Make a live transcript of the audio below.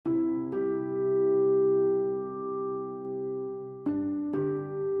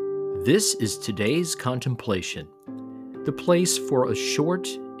This is today's contemplation, the place for a short,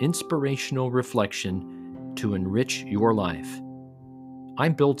 inspirational reflection to enrich your life.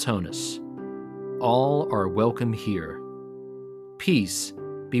 I'm Bill Tonus. All are welcome here. Peace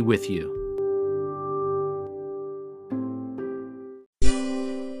be with you.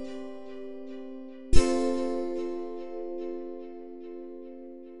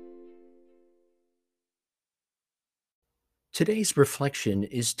 Today's reflection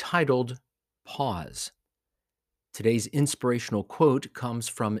is titled Pause. Today's inspirational quote comes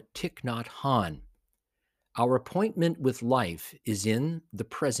from Thich Nhat Hanh. Our appointment with life is in the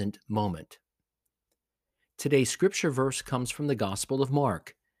present moment. Today's scripture verse comes from the Gospel of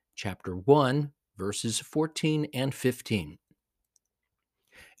Mark, chapter 1, verses 14 and 15.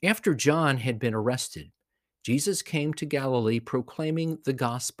 After John had been arrested, Jesus came to Galilee proclaiming the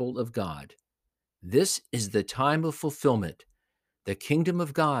gospel of God. This is the time of fulfillment. The kingdom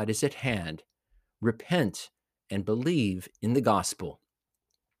of God is at hand. Repent and believe in the gospel.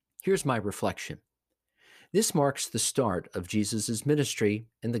 Here's my reflection. This marks the start of Jesus' ministry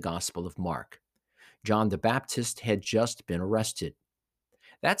in the Gospel of Mark. John the Baptist had just been arrested.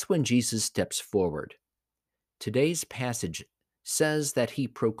 That's when Jesus steps forward. Today's passage says that he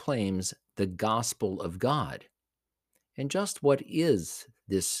proclaims the gospel of God. And just what is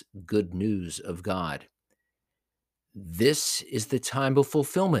this good news of God? This is the time of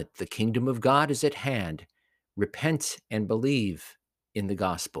fulfillment. The kingdom of God is at hand. Repent and believe in the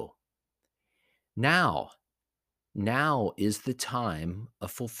gospel. Now is the time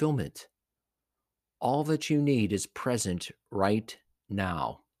of fulfillment. All that you need is present right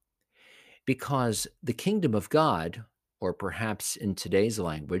now. Because the kingdom of God, or perhaps in today's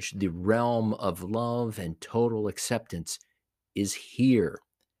language, the realm of love and total acceptance, is here.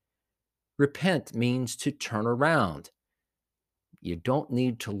 Repent means to turn around. You don't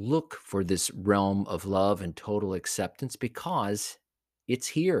need to look for this realm of love and total acceptance because it's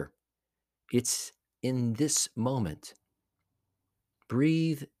here. It's in this moment.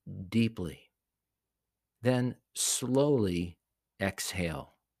 Breathe deeply. Then slowly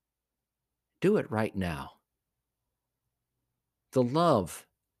exhale. Do it right now. The love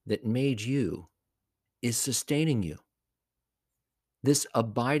that made you is sustaining you. This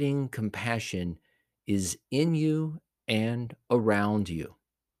abiding compassion is in you and around you.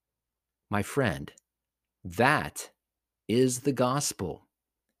 My friend, that is the gospel.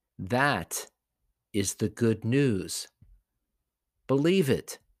 That is the good news. Believe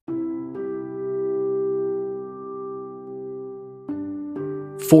it.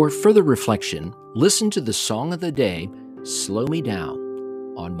 For further reflection, listen to the song of the day, Slow Me Down,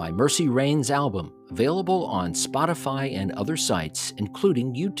 on my Mercy Reigns album, available on Spotify and other sites,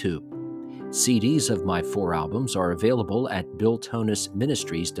 including YouTube. CDs of my 4 albums are available at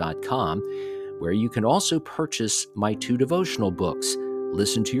BillTonusMinistries.com, where you can also purchase my 2 devotional books,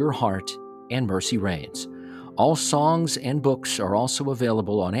 Listen to Your Heart and Mercy Reigns. All songs and books are also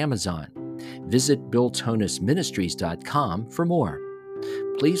available on Amazon. Visit BillTonusMinistries.com for more.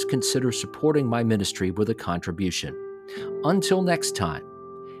 Please consider supporting my ministry with a contribution. Until next time,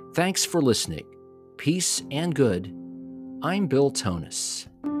 thanks for listening. Peace and good. I'm Bill Tonus.